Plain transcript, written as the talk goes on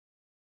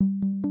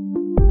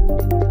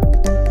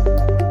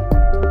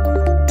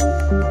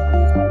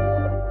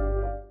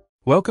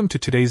Welcome to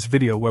today's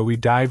video where we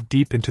dive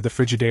deep into the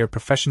Frigidaire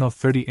Professional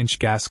 30-inch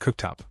gas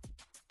cooktop.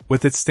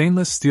 With its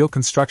stainless steel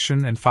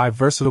construction and 5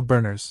 versatile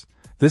burners,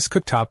 this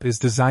cooktop is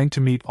designed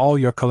to meet all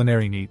your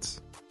culinary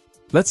needs.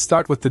 Let's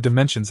start with the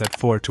dimensions at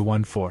 4 to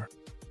 1/4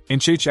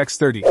 inch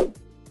x30,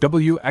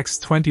 W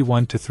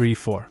x21 to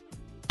 3/4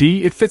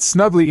 D. It fits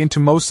snugly into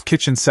most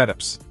kitchen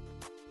setups.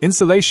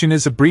 Installation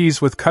is a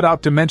breeze with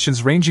cutout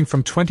dimensions ranging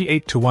from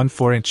 28 to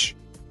 1/4 inch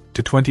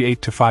to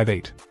 28 to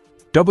 5/8.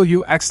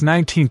 W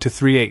x19 to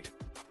 3/8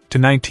 to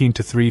 19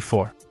 to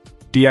 3/4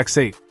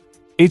 DX8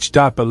 H.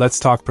 But let's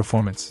talk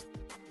performance.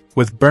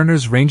 With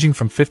burners ranging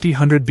from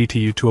 50-100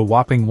 BTU to a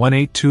whopping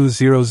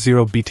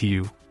 18200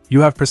 BTU,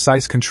 you have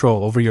precise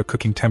control over your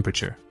cooking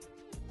temperature.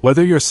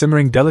 Whether you're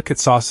simmering delicate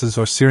sauces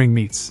or searing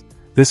meats,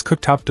 this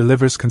cooktop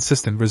delivers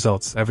consistent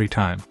results every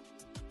time.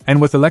 And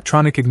with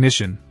electronic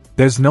ignition,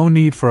 there's no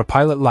need for a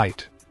pilot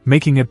light,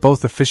 making it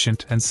both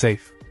efficient and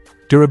safe.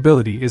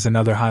 Durability is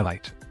another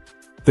highlight.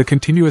 The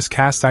continuous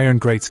cast iron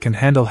grates can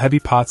handle heavy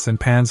pots and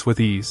pans with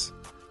ease,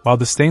 while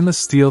the stainless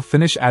steel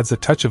finish adds a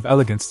touch of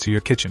elegance to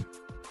your kitchen.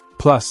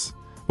 Plus,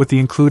 with the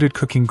included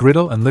cooking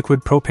griddle and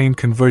liquid propane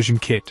conversion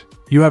kit,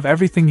 you have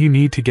everything you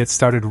need to get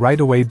started right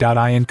away.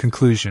 In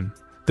conclusion,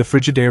 the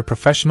Frigidaire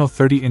Professional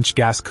 30-inch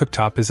gas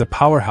cooktop is a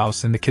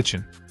powerhouse in the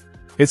kitchen.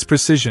 Its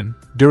precision,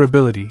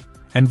 durability,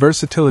 and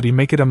versatility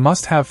make it a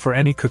must-have for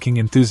any cooking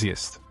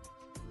enthusiast.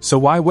 So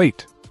why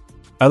wait?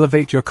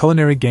 Elevate your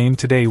culinary game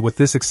today with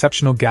this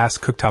exceptional gas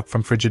cooktop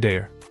from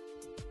Frigidaire.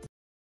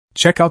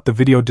 Check out the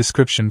video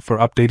description for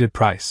updated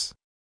price.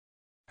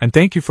 And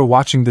thank you for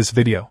watching this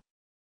video.